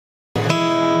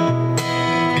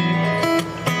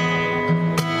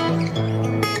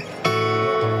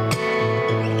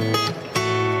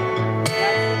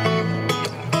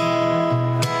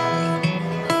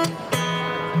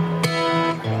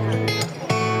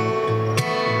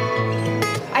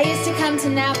come to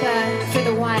Napa for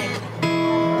the wine,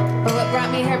 but what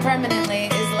brought me here permanently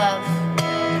is love.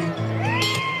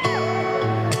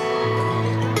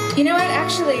 You know what,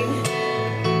 actually,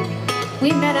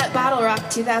 we met at BottleRock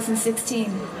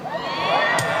 2016.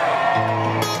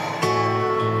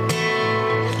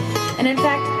 And in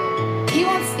fact,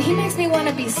 he makes me want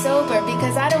to be sober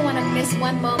because I don't want to miss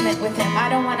one moment with him. I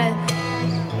don't want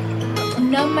to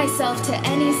numb myself to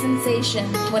any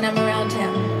sensation when I'm around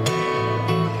him.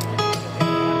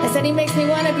 I said he makes me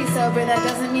want to be sober. That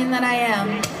doesn't mean that I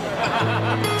am.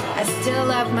 I still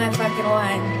love my fucking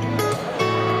wine.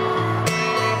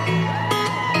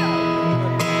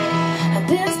 I've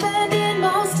been spending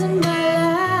most of my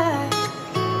life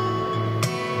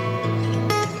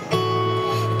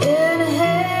in a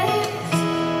haze.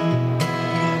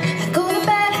 I go to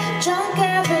bed drunk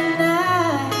every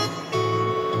night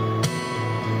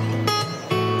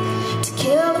to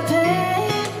kill the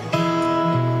pain,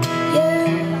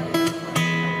 yeah.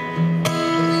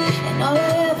 And all I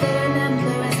ever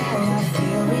remember is how I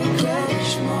feel regret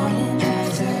each morning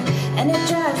after, and it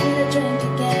drives me to drink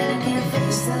again. I can't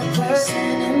face the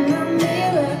person in the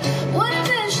mirror. What a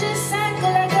vicious cycle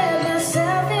I get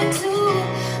myself into.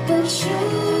 But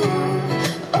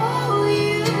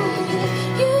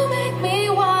you make me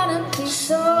wanna be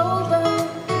sober.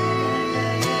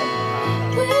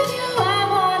 With you I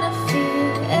wanna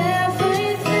feel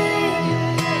everything.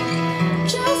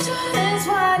 Just turn this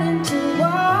wine into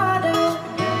water,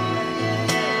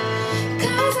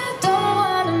 'cause I don't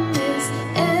wanna miss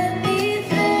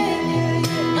anything,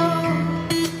 no.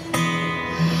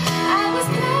 I was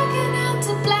blacking out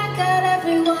to black out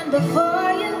everyone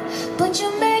before you, but you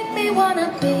make me wanna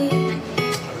be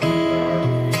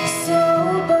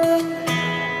sober.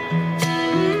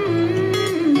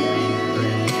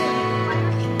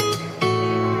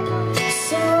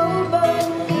 Sober,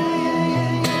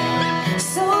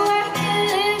 so I can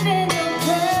live in your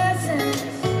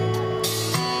presence.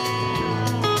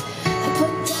 I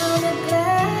put down the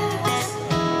glass,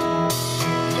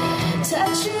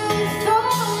 touch you with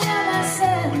all of my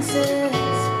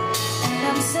senses, and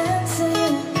I'm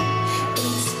sensing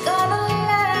it's gonna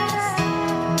last,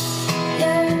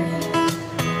 yeah.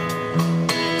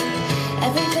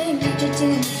 Everything that you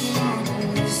do, you wanna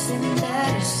listen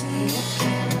better, see it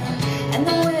clearer. And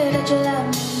the way that you love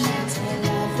me makes me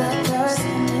love the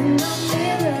person in the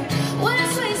mirror. What a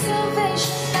sweet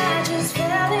salvation I just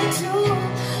fell into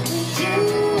with you.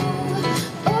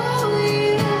 Oh,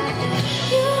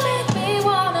 you make me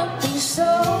wanna be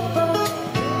sober.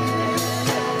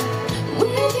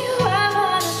 With you I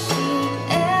wanna feel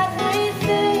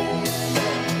everything.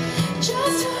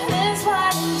 Just turn this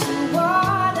wine into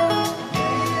water,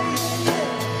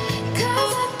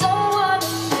 'cause I don't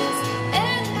wanna miss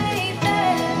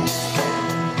anything.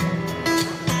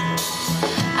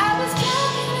 I was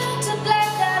counting out to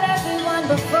black out everyone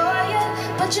before you,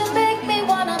 but you make me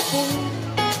wanna be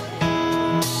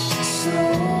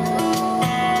sober.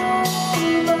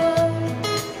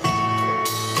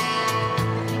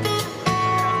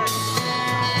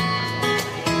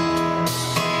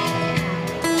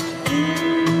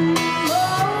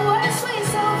 Oh, what a sweet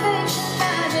salvation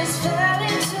I just fell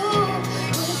into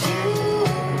with you.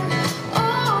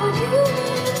 Oh,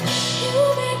 you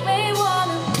make me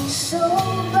wanna be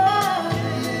sober.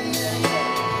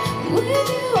 With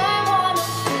you I wanna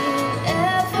feel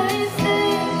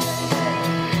everything.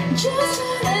 Just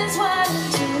turn this wine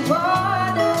into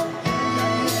water,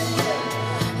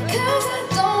 'cause I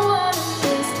don't wanna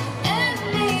miss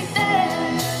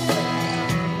anything.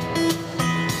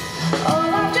 Oh,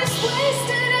 I've just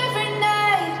wasted every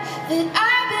night that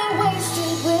I've been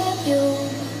wasted with you.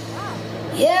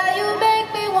 Yeah, you make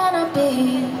me wanna be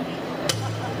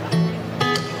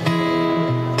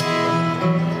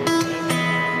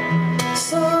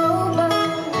sober.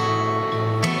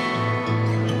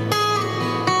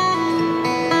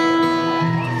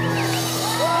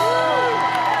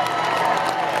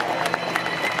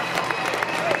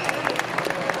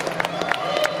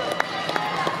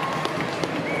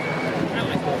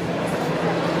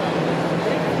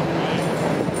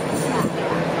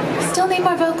 Still need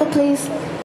more vocal, please.